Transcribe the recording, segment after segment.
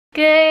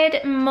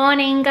Good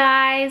morning,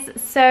 guys.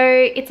 So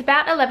it's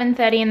about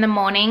 11:30 in the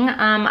morning.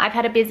 I've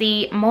had a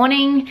busy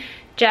morning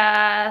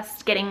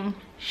just getting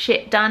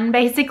shit done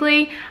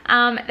basically.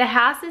 The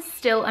house is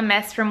still a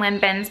mess from when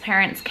Ben's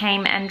parents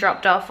came and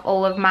dropped off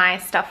all of my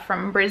stuff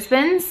from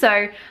Brisbane,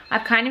 so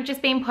I've kind of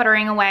just been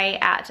pottering away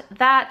at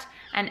that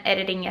and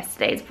editing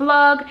yesterday's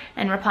vlog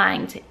and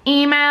replying to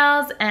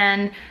emails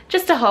and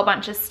just a whole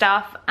bunch of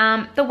stuff.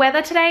 The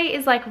weather today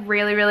is like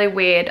really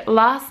weird.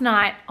 Last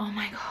night, oh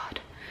my god,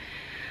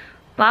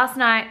 last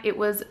night it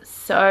was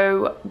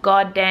so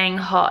goddamn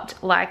hot.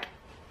 Like,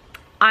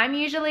 I'm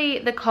usually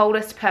the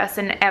coldest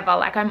person ever.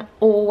 Like, I'm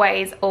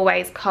always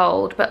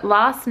cold. But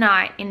last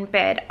night in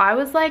bed, I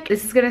was like,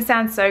 this is gonna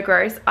sound so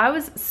gross, I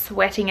was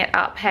sweating it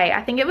up. Hey,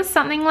 I think it was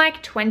something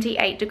like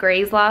 28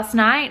 degrees last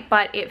night,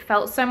 but it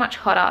felt so much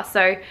hotter.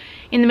 So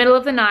in the middle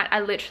of the night,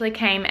 I literally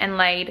came and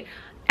laid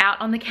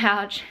out on the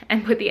couch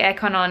and put the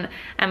aircon on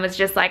and was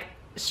just like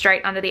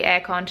straight under the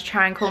aircon to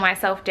try and cool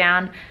myself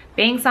down.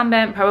 Being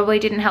sunburnt probably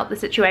didn't help the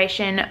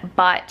situation,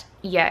 but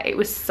yeah, it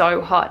was so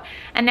hot.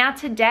 And now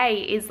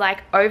today is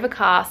like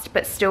overcast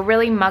but still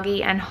really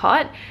muggy and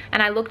hot,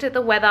 and I looked at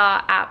the weather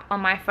app on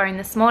my phone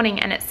this morning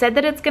and it said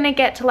that it's gonna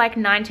get to like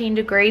 19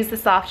 degrees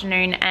this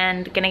afternoon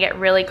and gonna get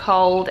really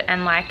cold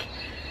and like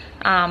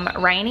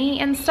rainy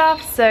and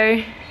stuff.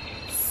 So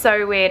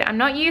weird. I'm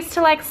not used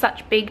to like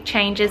such big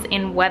changes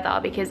in weather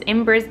because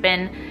in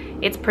Brisbane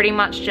it's pretty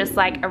much just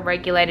like a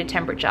regulated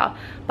temperature,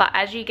 but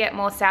as you get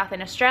more south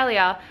in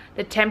Australia,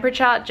 the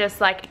temperature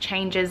just like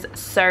changes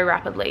so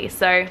rapidly.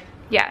 So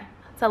yeah,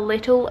 it's a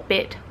little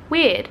bit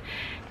weird.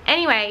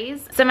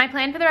 Anyways, so my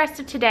plan for the rest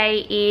of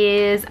today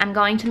is I'm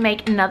going to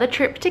make another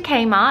trip to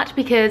Kmart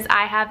because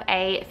I have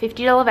a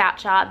 $50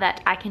 voucher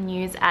that I can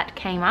use at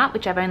Kmart,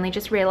 which I've only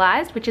just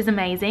realized, which is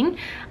amazing.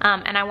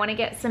 And I want to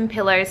get some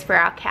pillows for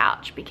our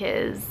couch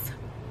because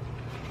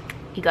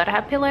you gotta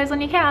have pillows on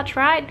your couch,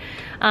 right?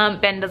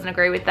 Ben doesn't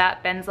agree with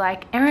that. Ben's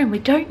like, Erin, we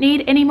don't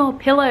need any more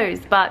pillows,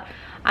 but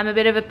I'm a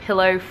bit of a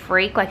pillow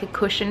freak, like a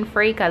cushion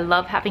freak. I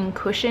love having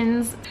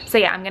cushions. So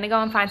yeah, I'm gonna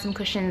go and find some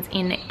cushions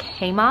in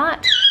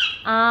Kmart.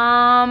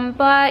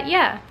 But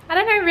yeah, I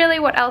don't know really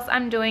what else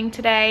I'm doing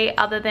today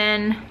other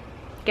than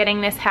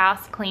getting this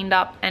house cleaned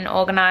up and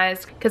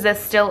organized because there's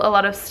still a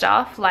lot of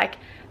stuff. Like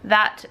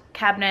that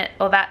cabinet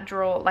or that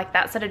drawer, like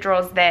that set of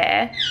drawers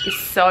there is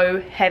so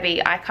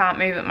heavy, I can't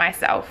move it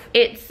myself.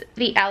 It's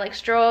the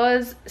Alex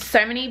drawers.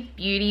 So many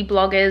beauty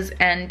bloggers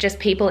and just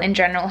people in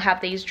general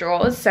have these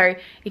drawers, so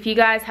if you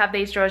guys have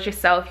these drawers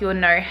yourself, you'll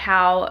know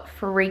how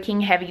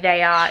freaking heavy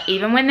they are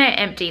even when they're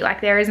empty. Like,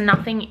 there is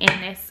nothing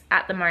in this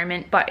at the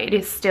moment, but it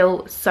is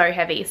still so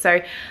heavy, so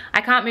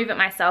I can't move it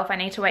myself. I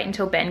need to wait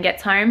until Ben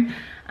gets home.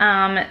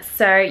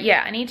 So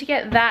yeah, I need to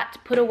get that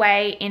put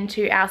away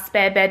into our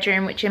spare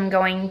bedroom, which I'm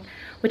going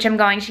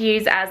to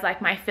use as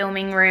like my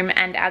filming room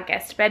and our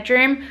guest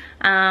bedroom.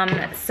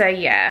 So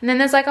yeah, and then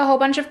there's like a whole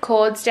bunch of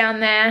cords down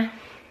there.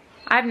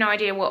 I have no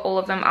idea what all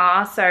of them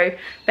are, so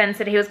Ben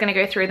said he was going to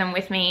go through them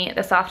with me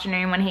this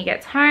afternoon when he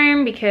gets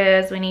home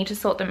because we need to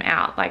sort them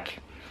out. Like,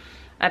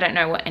 I don't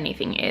know what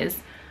anything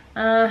is.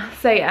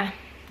 So yeah,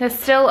 there's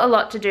still a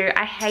lot to do.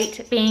 I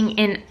hate being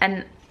in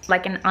an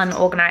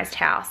unorganized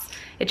house.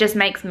 It just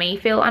makes me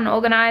feel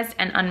unorganized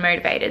and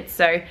unmotivated.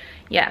 So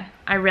yeah,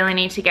 I really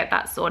need to get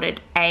that sorted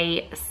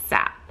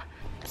ASAP.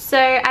 So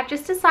I've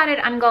just decided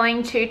I'm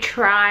going to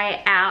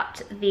try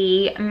out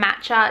the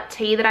matcha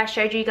tea that I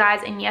showed you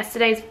guys in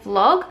yesterday's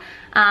vlog.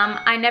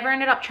 I never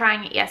ended up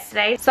trying it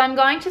yesterday, so I'm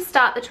going to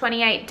start the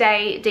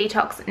 28-day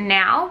detox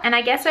now, and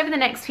I guess over the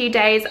next few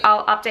days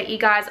I'll update you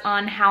guys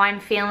on how I'm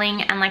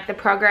feeling and like the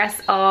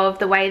progress of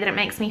the way that it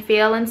makes me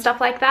feel and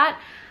stuff like that.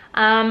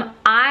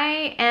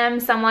 I am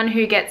someone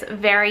who gets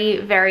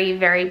very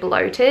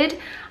bloated.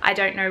 I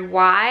don't know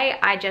why.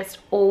 I just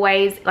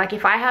always, like,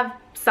 if I have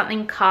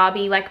something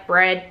carby like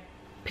bread,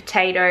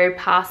 potato,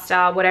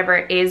 pasta, whatever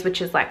it is,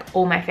 which is like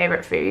all my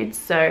favorite foods,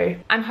 so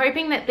I'm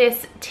hoping that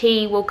this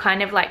tea will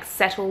kind of like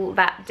settle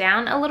that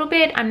down a little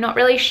bit. I'm not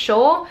really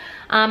sure.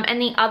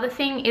 And the other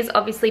thing is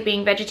obviously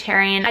being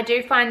vegetarian. I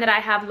do find that I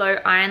have low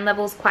iron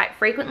levels quite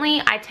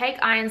frequently. I take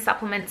iron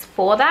supplements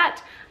for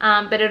that.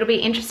 But it'll be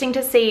interesting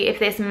to see if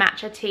this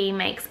matcha tea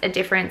makes a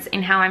difference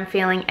in how I'm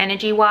feeling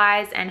energy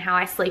wise and how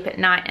I sleep at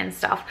night and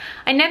stuff.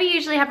 I never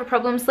usually have a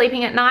problem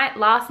sleeping at night.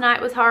 Last night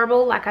was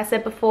horrible. Like I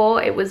said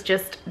before, it was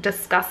just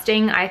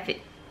disgusting. I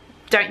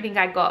don't think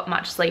I got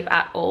much sleep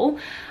at all.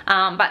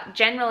 But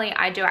generally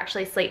I do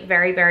actually sleep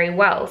very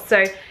well.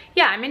 So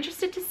yeah, I'm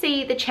interested to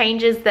see the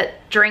changes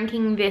that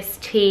drinking this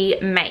tea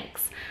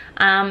makes.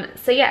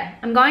 So yeah,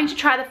 I'm going to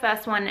try the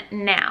first one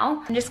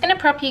now. I'm just gonna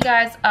prop you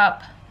guys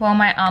up. Well,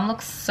 my arm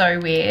looks so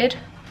weird.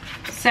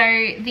 So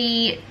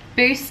the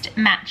Boost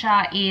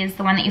Matcha is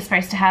the one that you're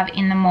supposed to have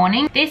in the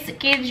morning. This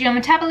gives your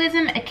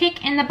metabolism a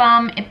kick in the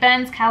bum, it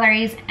burns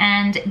calories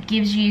and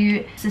gives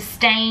you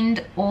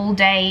sustained all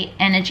day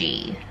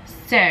energy.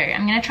 So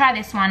I'm gonna try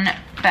this one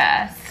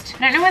first.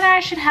 I don't know whether I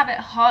should have it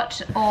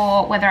hot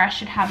or whether I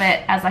should have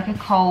it as like a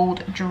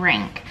cold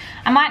drink.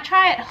 I might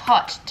try it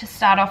hot to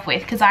start off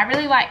with because I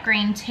really like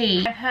green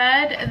tea. I've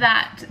heard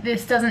that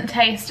this doesn't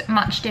taste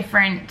much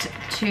different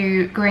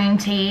to green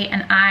tea,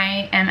 and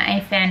I am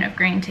a fan of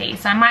green tea,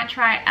 so I might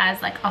try it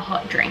as like a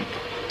hot drink.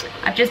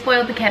 I've just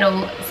boiled the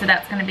kettle, so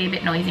that's going to be a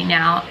bit noisy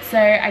now. So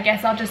I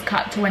guess I'll just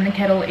cut to when the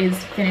kettle is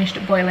finished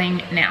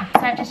boiling now.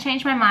 So I've just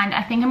changed my mind.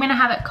 I think I'm going to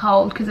have it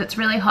cold because it's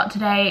really hot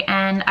today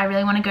and I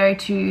really want to go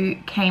to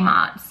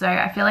Kmart. So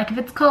I feel like if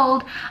it's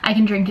cold, I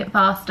can drink it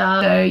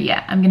faster. So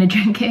yeah, I'm going to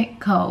drink it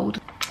cold.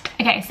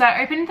 Okay, so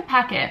I opened the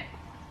packet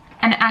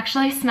and it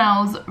actually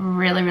smells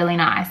really, really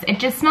nice. It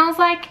just smells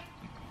like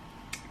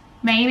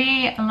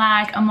maybe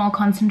like a more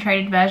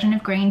concentrated version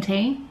of green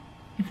tea,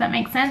 if that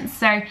makes sense.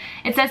 So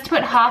it says to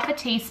put half a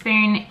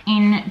teaspoon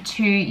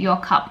into your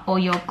cup or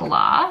your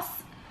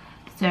glass.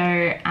 So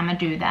I'm gonna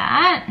do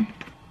that.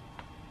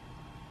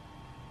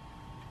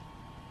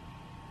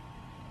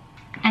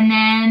 And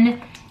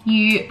then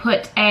you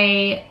put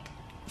a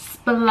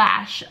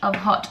splash of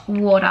hot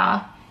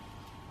water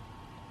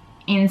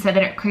in so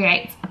that it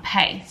creates a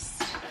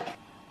paste.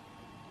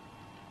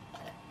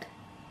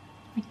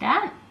 Like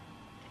that.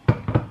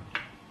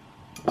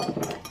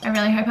 I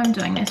really hope I'm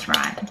doing this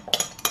right.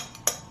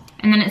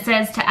 And then it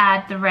says to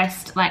add the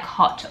rest like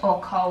hot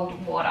or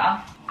cold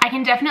water. I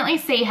can definitely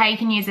see how you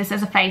can use this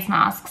as a face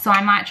mask, so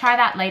I might try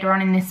that later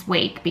on in this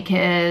week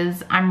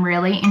because I'm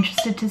really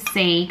interested to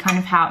see kind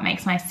of how it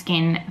makes my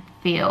skin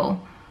feel.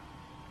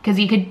 Because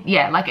you could,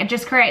 yeah, like it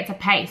just creates a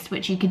paste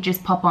which you could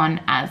just pop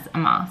on as a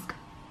mask.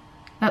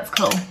 That's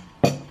cool.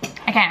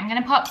 Okay, I'm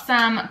gonna pop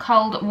some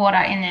cold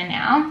water in there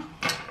now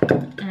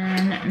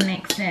and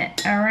mix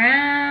it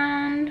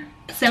around.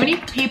 So many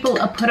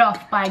people are put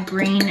off by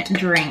green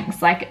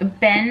drinks. Like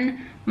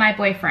Ben, my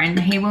boyfriend,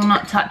 he will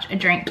not touch a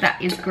drink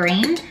that is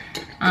green,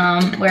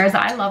 whereas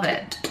I love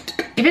it.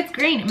 If it's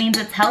green, it means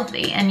it's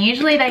healthy, and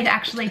usually they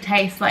actually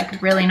taste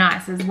like really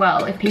nice as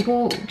well. If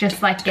people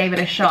just like gave it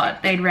a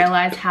shot, they'd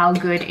realize how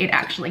good it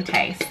actually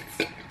tastes.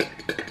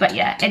 But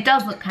yeah, it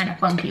does look kind of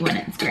funky when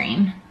it's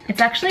green.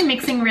 It's actually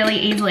mixing really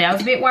easily. I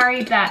was a bit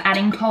worried that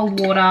adding cold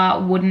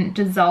water wouldn't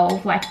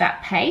dissolve like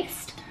that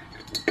paste,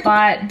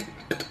 but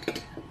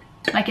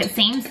like it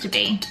seems to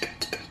be.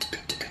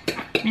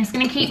 I'm just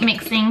gonna keep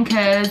mixing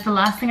because the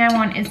last thing I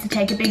want is to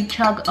take a big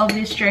chug of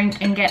this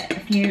drink and get a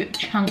few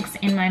chunks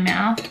in my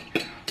mouth.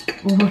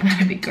 Ooh,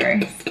 that'd be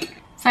gross.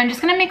 So I'm just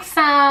gonna mix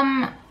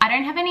some, I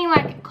don't have any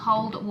like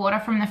cold water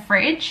from the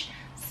fridge,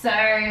 so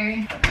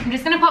I'm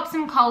just gonna pop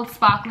some cold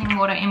sparkling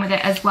water in with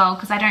it as well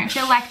because I don't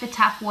feel like the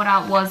tap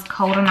water was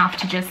cold enough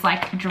to just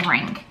like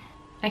drink.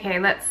 Okay,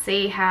 let's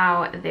see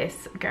how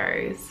this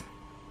goes.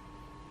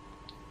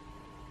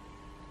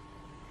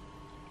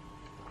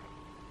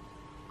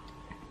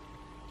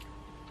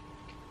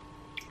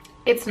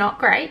 It's not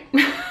great,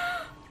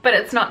 but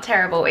it's not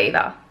terrible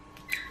either.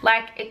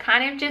 Like it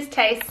kind of just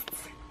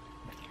tastes,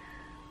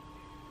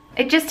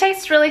 it just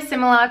tastes really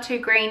similar to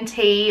green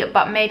tea,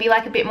 but maybe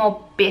like a bit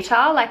more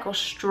bitter, like, or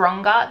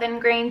stronger than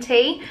green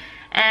tea.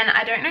 And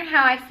I don't know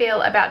how I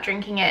feel about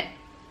drinking it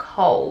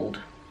cold.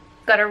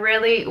 It's got a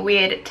really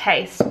weird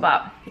taste,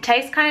 but the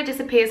taste kind of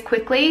disappears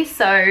quickly.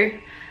 So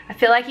I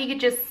feel like you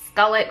could just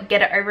scull it,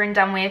 get it over and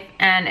done with,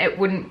 and it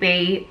wouldn't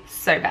be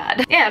so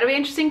bad. Yeah, it'll be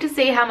interesting to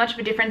see how much of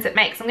a difference it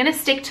makes. I'm going to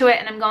stick to it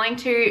and I'm going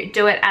to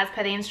do it as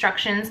per the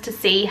instructions to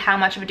see how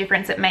much of a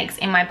difference it makes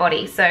in my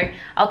body. So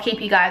I'll keep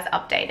you guys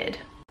updated.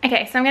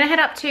 Okay, so I'm going to head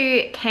up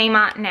to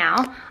Kmart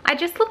now. I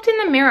just looked in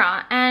the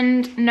mirror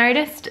and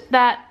noticed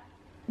that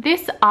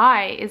this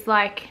eye is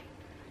like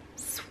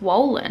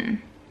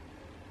swollen.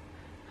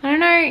 I don't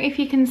know if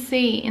you can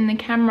see in the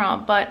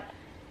camera, but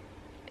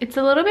it's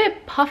a little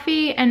bit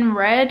puffy and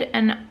red,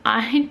 and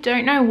I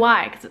don't know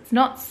why because it's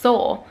not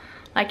sore.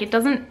 Like it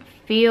doesn't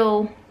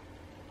feel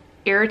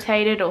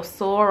irritated or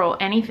sore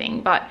or anything,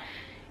 but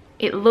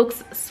it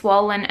looks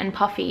swollen and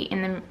puffy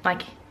in the,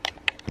 like,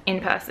 in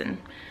person.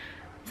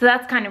 So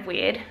that's kind of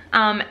weird.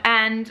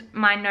 And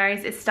my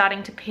nose is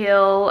starting to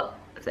peel,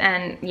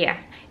 and yeah,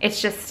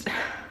 it's just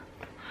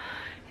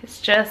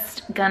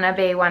gonna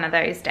be one of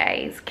those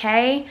days,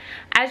 okay?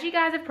 As you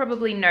guys have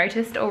probably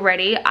noticed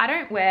already, I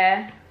don't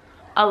wear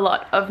a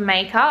lot of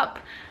makeup.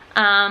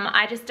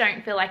 I just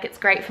don't feel like it's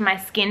great for my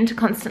skin to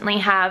constantly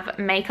have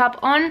makeup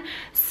on.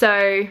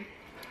 So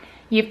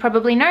you've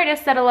probably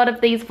noticed that a lot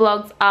of these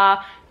vlogs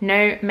are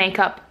no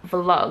makeup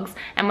vlogs.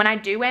 And when I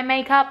do wear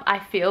makeup, I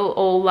feel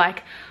all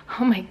like,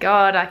 oh my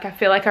god, like I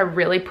feel like I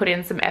really put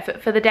in some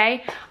effort for the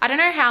day. I don't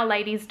know how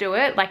ladies do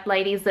it, like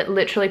ladies that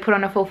literally put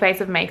on a full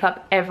face of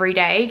makeup every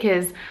day,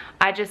 because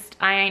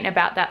I ain't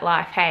about that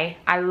life, hey.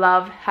 I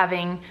love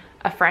having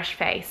a fresh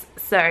face.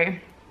 So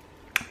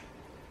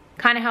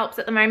kind of helps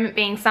at the moment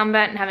being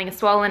sunburnt and having a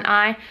swollen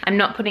eye. I'm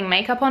not putting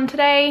makeup on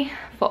today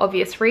for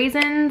obvious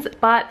reasons,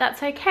 but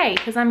that's okay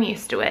because I'm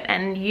used to it,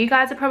 and you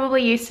guys are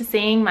probably used to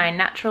seeing my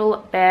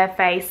natural bare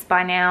face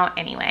by now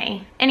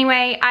anyway.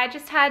 Anyway, I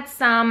just had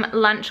some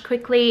lunch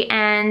quickly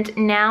and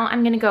now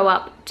I'm gonna go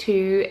up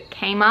to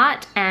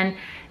Kmart and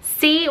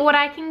see what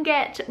I can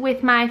get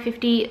with my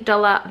 $50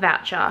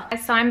 voucher.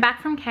 So I'm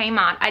back from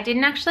Kmart. I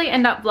didn't actually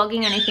end up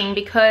vlogging anything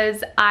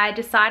because I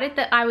decided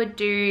that I would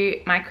do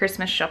my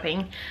Christmas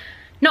shopping.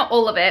 Not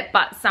all of it,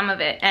 but some of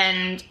it.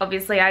 And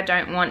obviously I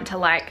don't want to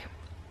like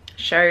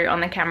show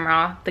on the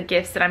camera the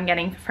gifts that I'm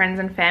getting for friends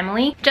and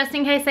family, just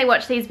in case they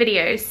watch these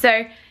videos.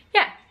 So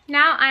yeah,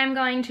 now I am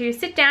going to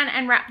sit down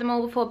and wrap them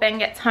all before Ben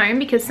gets home,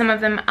 because some of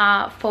them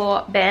are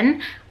for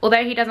Ben.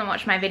 Although he doesn't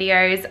watch my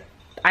videos,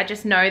 I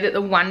just know that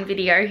the one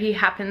video he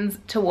happens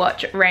to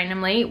watch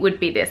randomly would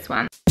be this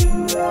one.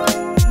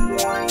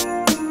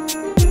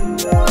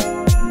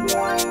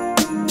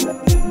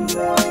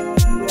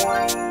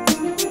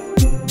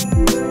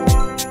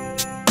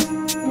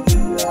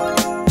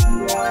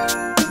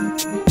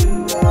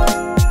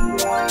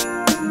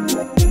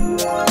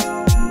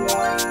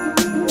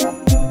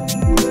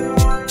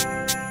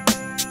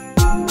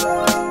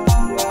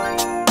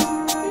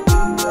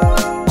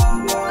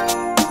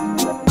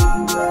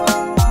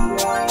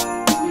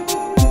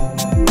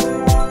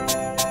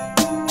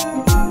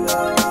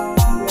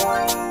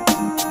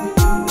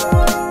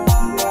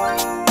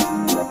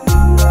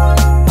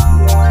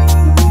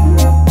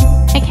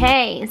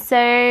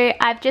 So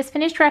I've just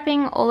finished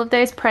wrapping all of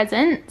those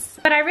presents,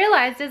 but I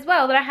realized as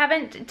well that I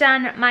haven't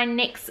done my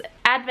NYX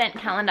advent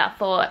calendar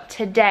for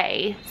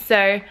today,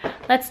 so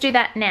let's do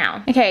that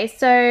now. Okay,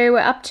 so we're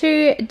up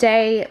to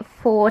day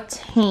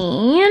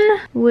 14,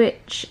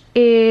 which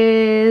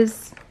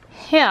is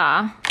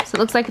here. So it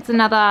looks like it's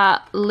another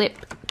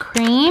lip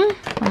cream.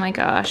 Oh my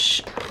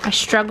gosh, I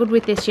struggled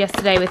with this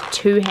yesterday with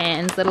 2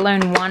 hands, let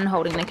alone one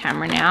holding the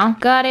camera now.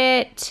 Got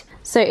it.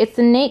 So it's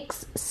the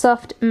NYX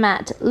Soft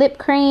Matte Lip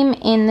Cream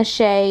in the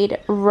shade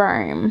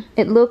Rome.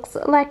 It looks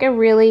like a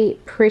really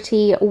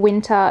pretty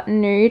winter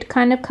nude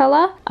kind of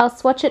color. I'll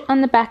swatch it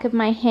on the back of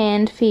my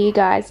hand for you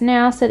guys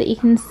now so that you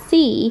can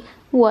see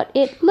what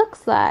it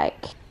looks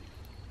like.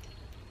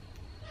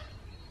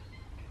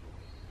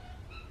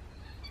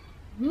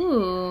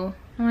 Ooh, oh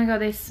my god,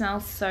 they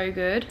smell so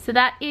good. So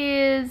that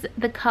is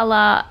the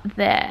color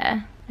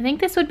there. I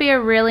think this would be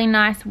a really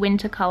nice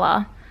winter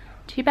color.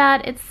 Too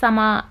bad it's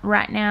summer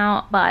right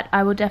now, but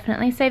I will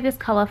definitely save this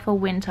color for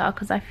winter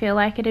because I feel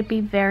like it'd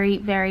be very,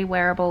 very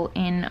wearable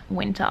in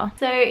winter.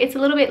 So it's a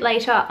little bit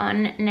later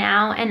on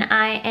now and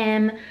I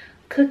am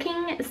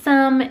cooking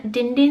some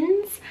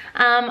din-dins.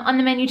 On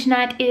the menu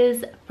tonight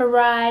is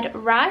fried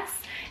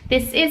rice.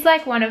 This is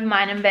like one of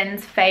mine and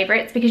Ben's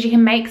favorites because you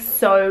can make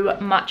so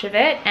much of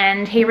it,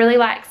 and he really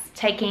likes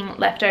taking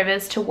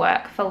leftovers to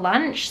work for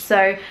lunch.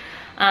 So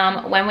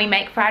when we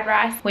make fried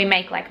rice, we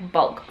make like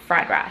bulk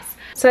fried rice.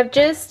 So I've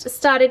just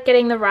started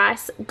getting the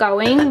rice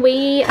going.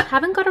 We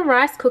haven't got a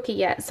rice cooker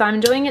yet, so I'm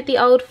doing it the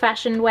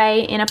old-fashioned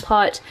way in a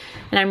pot,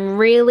 and I'm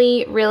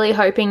really, really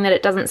hoping that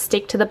it doesn't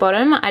stick to the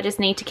bottom. I just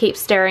need to keep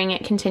stirring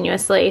it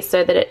continuously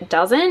so that it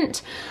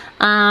doesn't.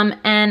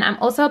 And I'm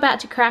also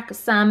about to crack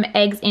some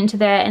eggs into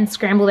there and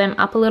scramble them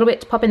up a little bit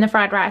to pop in the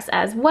fried rice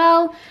as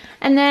well.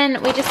 And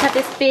then we just have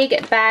this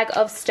big bag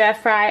of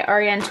stir-fry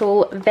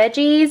oriental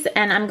veggies,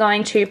 and I'm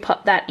going to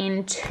pop that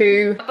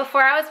into...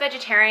 Before I was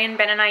vegetarian,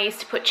 Ben and I used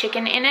to put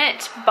chicken in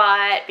it,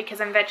 but because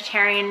I'm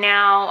vegetarian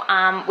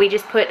now, we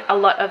just put a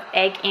lot of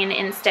egg in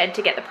instead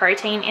to get the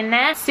protein in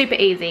there. Super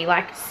easy,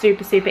 like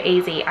super, super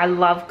easy. I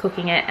love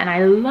cooking it and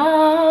I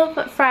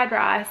love fried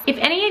rice. If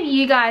any of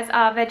you guys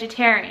are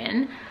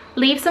vegetarian,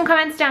 leave some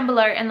comments down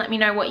below and let me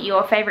know what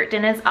your favorite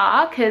dinners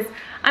are, because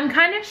I'm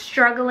kind of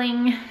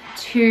struggling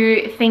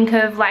to think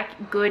of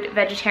like good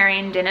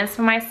vegetarian dinners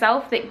for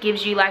myself that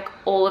gives you like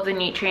all of the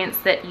nutrients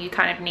that you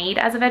kind of need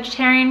as a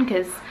vegetarian,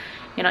 because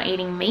you're not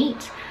eating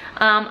meat.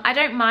 I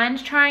don't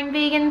mind trying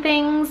vegan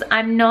things.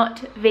 I'm not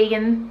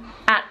vegan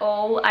at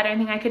all. I don't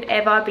think I could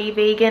ever be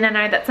vegan. I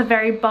know that's a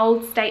very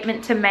bold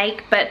statement to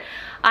make, but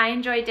I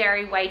enjoy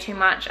dairy way too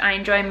much. I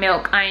enjoy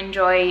milk, I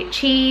enjoy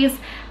cheese,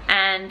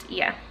 and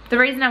yeah. The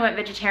reason I went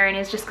vegetarian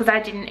is just because I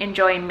didn't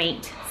enjoy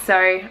meat. So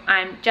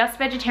I'm just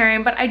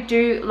vegetarian, but I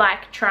do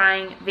like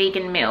trying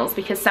vegan meals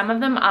because some of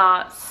them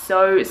are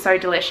so, so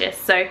delicious.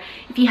 So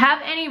if you have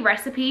any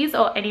recipes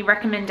or any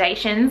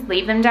recommendations,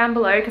 leave them down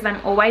below because I'm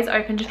always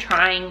open to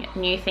trying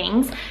new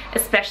things,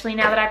 especially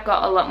now that I've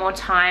got a lot more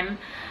time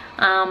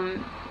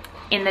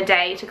in the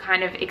day to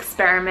kind of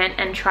experiment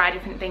and try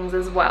different things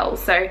as well.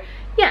 So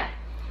yeah,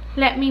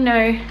 let me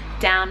know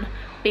down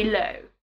below.